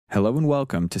Hello and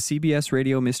welcome to CBS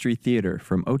Radio Mystery Theater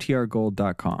from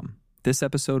OTRGold.com. This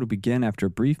episode will begin after a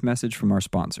brief message from our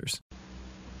sponsors.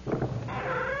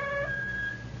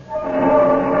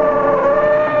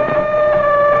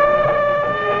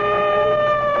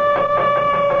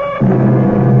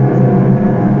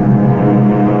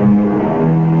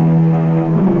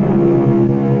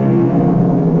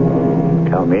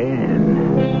 Come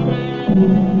in.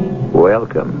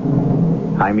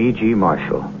 Welcome. I'm E.G.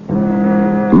 Marshall.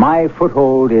 My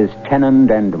foothold is tenoned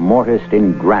and mortised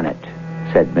in granite,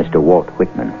 said Mr. Walt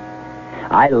Whitman.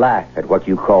 I laugh at what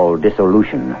you call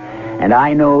dissolution, and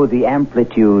I know the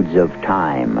amplitudes of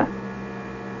time.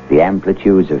 The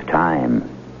amplitudes of time.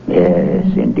 Yes,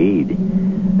 indeed.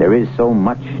 There is so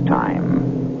much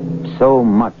time. So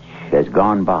much has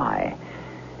gone by.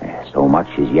 So much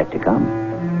is yet to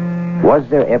come. Was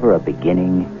there ever a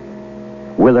beginning?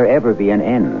 Will there ever be an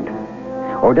end?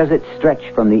 Or does it stretch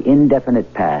from the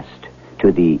indefinite past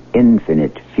to the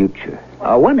infinite future?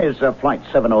 When is Flight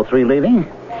 703 leaving?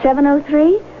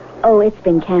 703? Oh, it's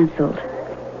been canceled.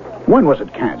 When was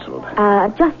it canceled?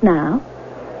 Just now.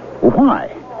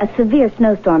 Why? A severe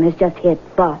snowstorm has just hit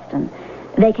Boston.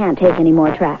 They can't take any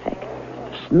more traffic.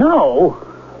 Snow?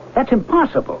 That's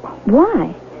impossible.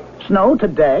 Why? Snow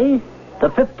today? The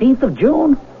 15th of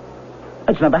June?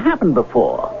 It's never happened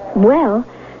before. Well,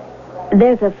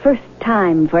 there's a first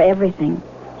time for everything,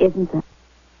 isn't there?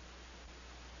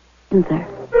 Isn't there?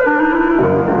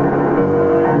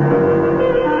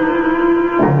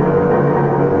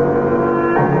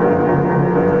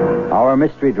 Our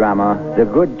mystery drama, The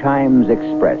Good Times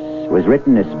Express, was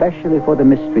written especially for the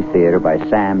Mystery Theater by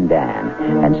Sam Dan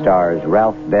and stars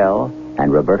Ralph Bell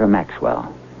and Roberta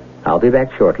Maxwell. I'll be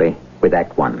back shortly with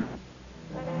Act One.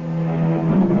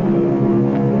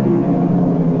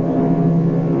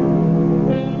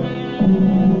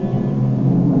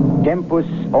 Tempus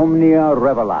omnia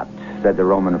revelat, said the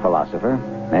Roman philosopher,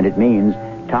 and it means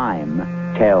time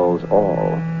tells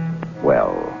all.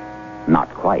 Well,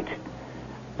 not quite.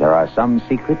 There are some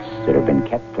secrets that have been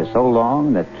kept for so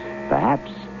long that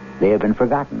perhaps they have been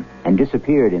forgotten and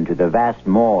disappeared into the vast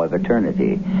maw of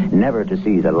eternity, never to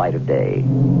see the light of day.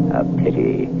 A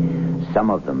pity. Some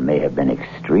of them may have been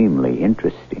extremely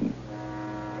interesting.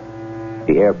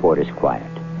 The airport is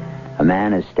quiet. A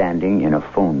man is standing in a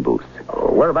phone booth.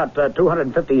 We're about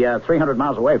 300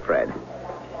 miles away, Fred.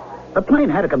 The plane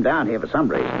had to come down here for some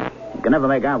reason. You can never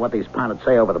make out what these pilots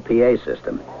say over the PA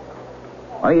system.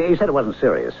 Well, he said it wasn't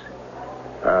serious.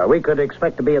 We could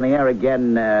expect to be in the air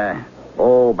again,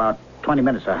 about 20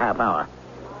 minutes or half hour.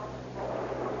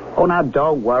 Oh, now,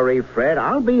 don't worry, Fred.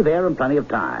 I'll be there in plenty of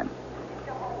time.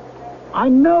 I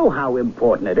know how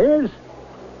important it is.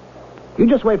 You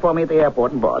just wait for me at the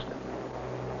airport in Boston.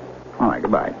 All right,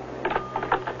 goodbye.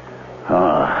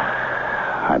 Oh,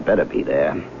 I better be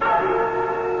there.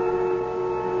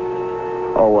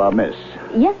 Oh, miss.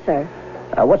 Yes, sir.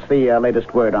 What's the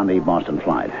latest word on the Boston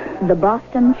flight? The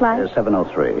Boston flight?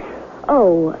 703.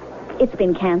 Oh, it's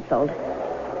been canceled.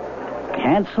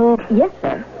 Canceled? Yes,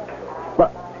 sir.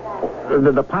 Well,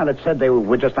 the pilot said they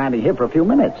were just landing here for a few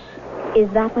minutes. Is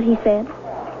that what he said?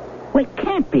 Well, it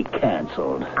can't be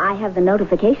canceled. I have the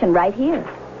notification right here.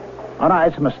 Oh, no,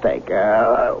 it's a mistake.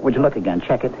 Would you look again?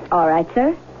 Check it. All right,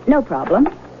 sir. No problem.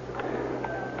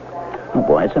 Oh,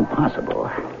 boy, it's impossible.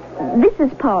 This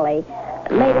is Polly.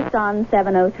 Latest on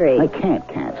 703. They can't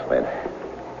cancel it.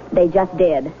 They just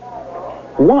did.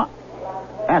 What?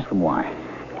 Ask them why.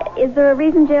 Is there a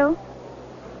reason, Jill?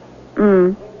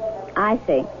 I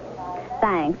see.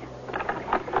 Thanks.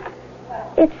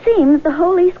 It seems the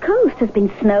whole East Coast has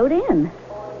been snowed in.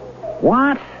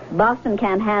 What? Boston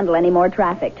can't handle any more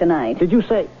traffic tonight. Did you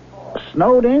say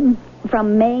snowed in?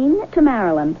 From Maine to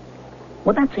Maryland.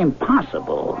 Well, that's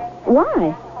impossible.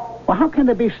 Why? Well, how can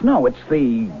there be snow? It's the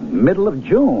middle of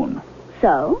June.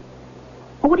 So?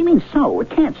 Well, what do you mean, so? It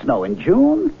can't snow in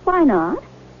June. Why not?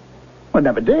 Well, it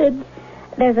never did.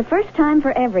 There's a first time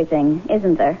for everything,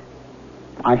 isn't there?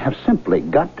 I have simply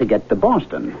got to get to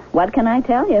Boston. What can I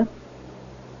tell you?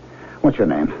 What's your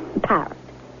name? Parrot.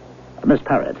 Miss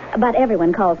Parrott. But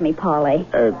everyone calls me Polly.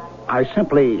 I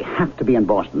simply have to be in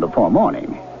Boston before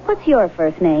morning. What's your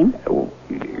first name?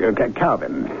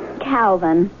 Calvin.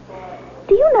 Calvin.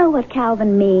 Do you know what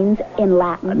Calvin means in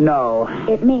Latin? No.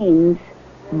 It means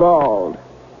bald.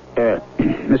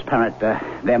 Miss Parrott,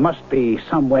 there must be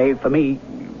some way for me.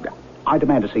 I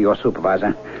demand to see your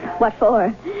supervisor. What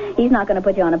for? He's not going to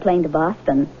put you on a plane to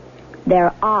Boston.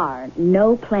 There are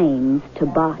no planes to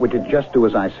Boston. Would you just do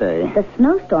as I say? The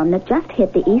snowstorm that just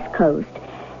hit the East Coast.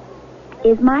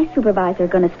 Is my supervisor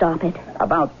going to stop it?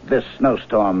 About this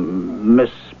snowstorm, Miss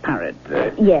Parrott.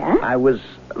 Yeah? I was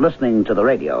listening to the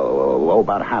radio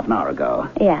about half an hour ago.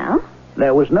 Yeah?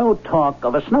 There was no talk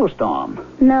of a snowstorm.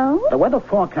 No? The weather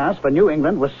forecast for New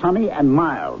England was sunny and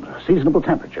mild, seasonable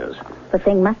temperatures. The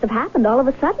thing must have happened all of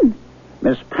a sudden.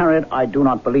 Miss Parrott, I do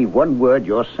not believe one word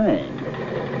you're saying.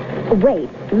 Wait,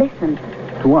 listen.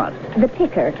 To what? The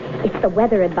ticker. It's the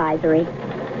weather advisory.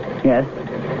 Yes?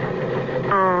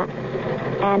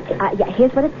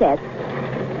 Here's what it says.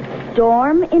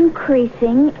 Storm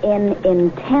increasing in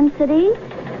intensity.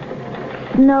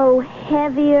 Snow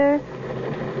heavier.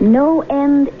 No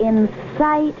end in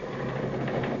sight.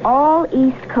 All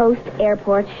East Coast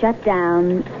airports shut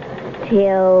down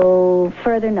till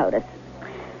further notice.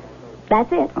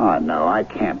 That's it. Oh, no, I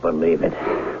can't believe it.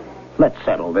 Let's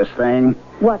settle this thing.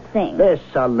 What thing? This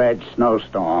alleged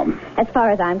snowstorm. As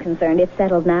far as I'm concerned, it's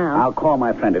settled now. I'll call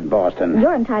my friend in Boston.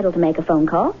 You're entitled to make a phone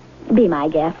call. Be my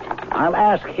guest. I'll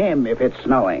ask him if it's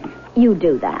snowing. You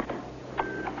do that.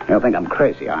 He'll think I'm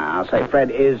crazy. I'll say, Fred,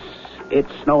 is it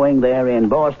snowing there in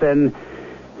Boston?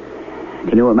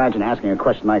 Can you imagine asking a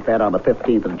question like that on the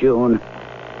 15th of June?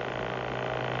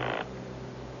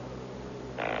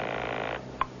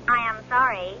 I am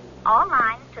sorry. All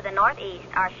lines to the northeast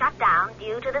are shut down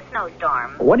due to the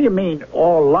snowstorm. What do you mean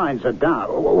all lines are down?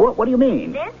 What do you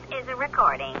mean? This is a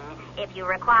recording. If you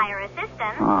require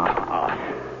assistance...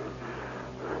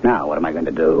 Now, what am I going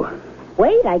to do?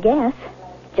 Wait, I guess.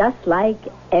 Just like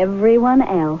everyone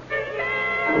else.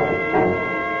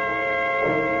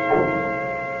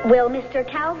 Will Mr.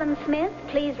 Calvin Smith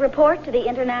please report to the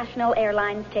International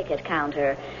Airlines ticket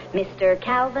counter? Mr.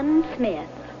 Calvin Smith.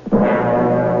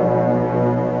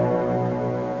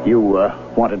 You,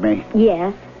 wanted me?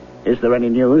 Yes. Is there any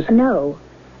news? No.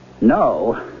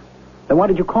 No? Then why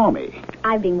did you call me?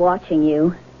 I've been watching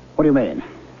you. What do you mean?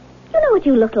 You know what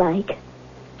you look like?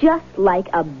 Just like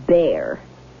a bear.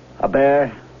 A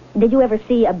bear? Did you ever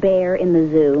see a bear in the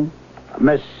zoo?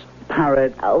 Miss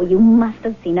Parrott. Oh, you must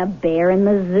have seen a bear in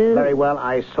the zoo. Very well,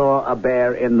 I saw a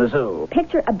bear in the zoo.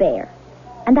 Picture a bear.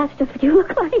 And that's just what you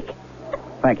look like.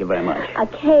 Thank you very much. A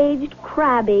caged,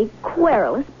 crabby,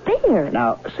 querulous bear.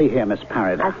 Now, see here, Miss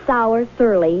Parrott. A sour,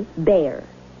 surly bear.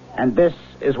 And this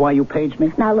is why you paged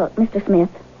me? Now, look, Mr.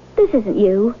 Smith, this isn't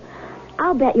you.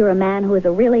 I'll bet you're a man who has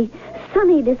a really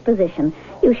sunny disposition.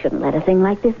 You shouldn't let a thing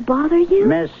like this bother you.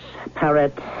 Miss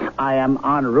Parrott, I am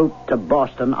en route to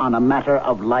Boston on a matter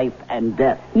of life and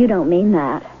death. You don't mean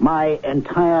that. My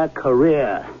entire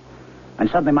career. And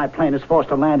suddenly my plane is forced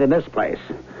to land in this place.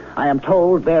 I am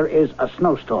told there is a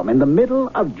snowstorm in the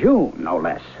middle of June, no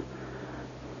less.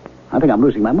 I think I'm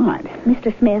losing my mind.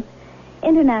 Mr. Smith,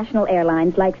 International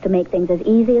Airlines likes to make things as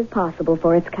easy as possible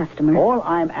for its customers. All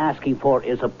I'm asking for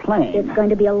is a plane. It's going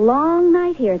to be a long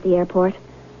night here at the airport.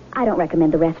 I don't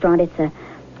recommend the restaurant.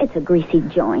 It's a greasy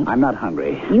joint. I'm not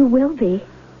hungry. You will be.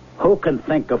 Who can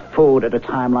think of food at a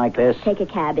time like this? Take a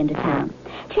cab into town.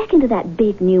 Check into that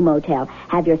big new motel.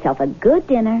 Have yourself a good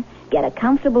dinner. Get a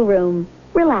comfortable room.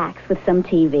 Relax with some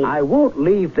TV. I won't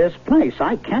leave this place.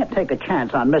 I can't take a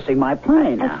chance on missing my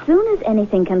plane now. As soon as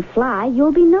anything can fly,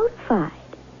 you'll be notified.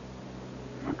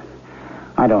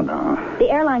 I don't know. The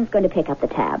airline's going to pick up the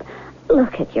tab.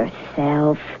 Look at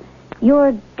yourself.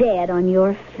 You're dead on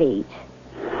your feet.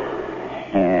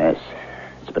 Yes.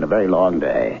 It's been a very long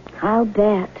day. I'll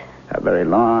bet. A very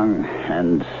long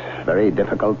and very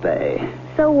difficult day.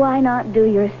 So why not do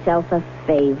yourself a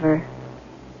favor?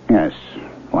 Yes,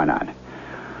 why not?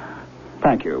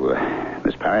 Thank you,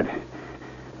 Miss Parrott.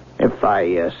 If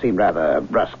I seemed rather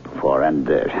brusque before and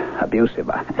abusive,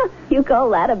 You call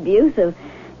that abusive?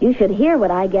 You should hear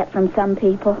what I get from some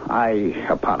people. I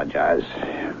apologize.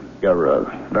 You're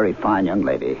a very fine young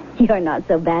lady. You're not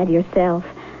so bad yourself.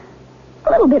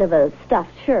 A little bit of a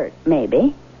stuffed shirt,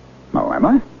 maybe. Oh, am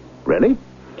I? Really?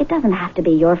 It doesn't have to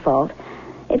be your fault.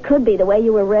 It could be the way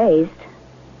you were raised.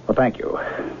 Well, thank you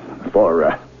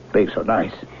for being so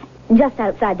nice. Just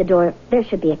outside the door, there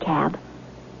should be a cab.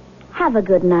 Have a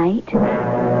good night.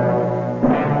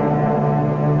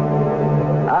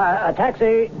 A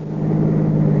taxi.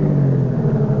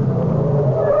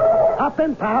 Hop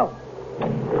in, pal.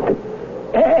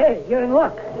 Hey, you're in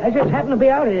luck. I just happen to be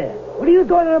out here. What are you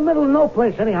doing in the middle of no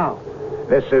place, anyhow?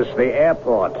 This is the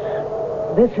airport.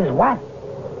 This is what?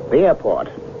 The airport.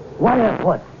 What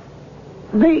airport?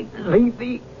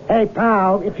 The... Hey,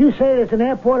 pal, if you say there's an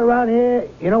airport around here,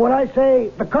 you know what I say?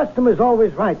 The customer's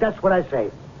always right. That's what I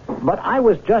say. But I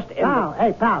was just in...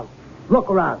 Hey, pal, look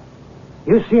around.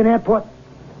 You see an airport?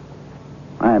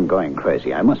 I am going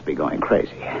crazy. I must be going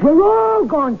crazy. We're all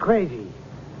going crazy.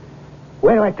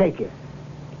 Where do I take you?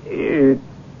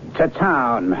 To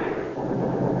town.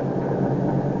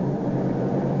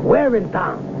 Where in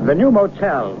town? The new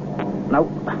motel. Now,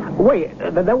 wait,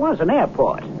 there was an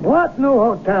airport. What new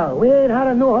hotel? We ain't had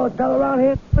a new hotel around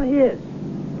here in 20 years.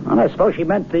 Well, I suppose she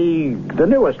meant the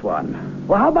newest one.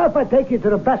 Well, how about if I take you to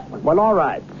the best one? Well, all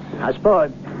right. I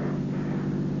suppose.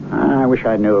 I wish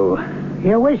I knew.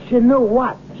 You wish you knew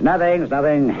what? It's nothing.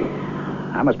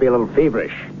 I must be a little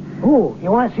feverish. Ooh, you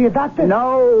want to see a doctor?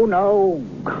 No.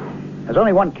 There's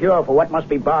only one cure for what must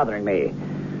be bothering me.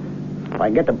 If I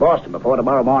can get to Boston before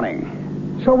tomorrow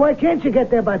morning. So why can't you get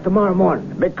there by tomorrow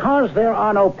morning? Because there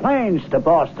are no planes to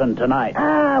Boston tonight.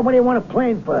 What do you want a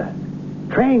plane for?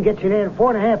 Train gets you there in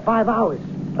 4.5, 5 hours.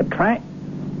 A train?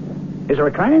 Is there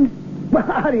a train? Well,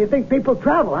 how do you think people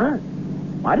travel, huh?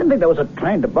 I didn't think there was a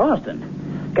train to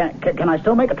Boston. Can I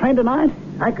still make a train tonight?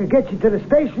 I could get you to the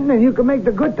station and you can make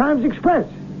the Good Times Express.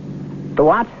 The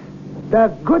what? The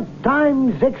Good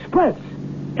Times Express.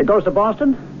 It goes to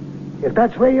Boston? If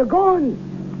that's where you're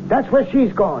going, that's where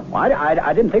she's going. Well,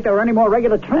 I didn't think there were any more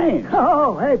regular trains.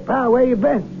 Oh, hey, pal, where you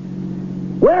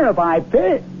been? Where have I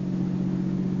been?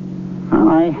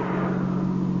 Well,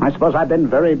 I suppose I've been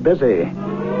very busy.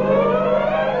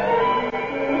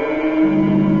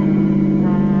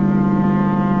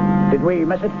 Did we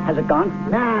miss it? Has it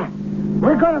gone? Nah.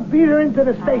 We're going to beat her into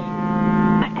the station.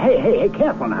 Hey,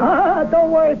 careful now.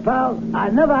 Don't worry, pal. I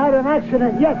never had an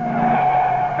accident yet.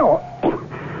 Oh.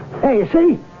 Hey, you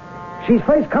see? She's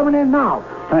first coming in now.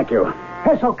 Thank you.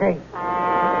 That's okay.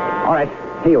 All right,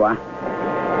 here you are.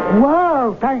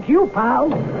 Well, thank you, pal.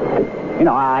 You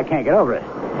know, I can't get over it.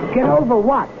 Get over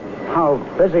what? How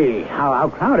busy, how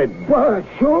crowded. Well,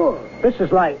 sure. This is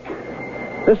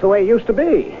the way it used to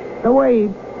be. The way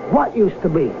what used to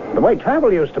be? The way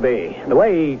travel used to be. The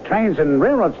way trains and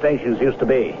railroad stations used to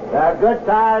be. The Good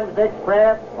Times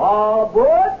Express. All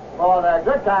aboard for the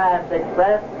Good Times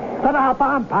Express. Better hop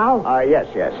on, pal. Yes.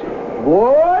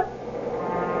 Good.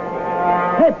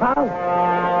 Hey, pal.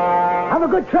 Have a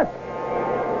good trip.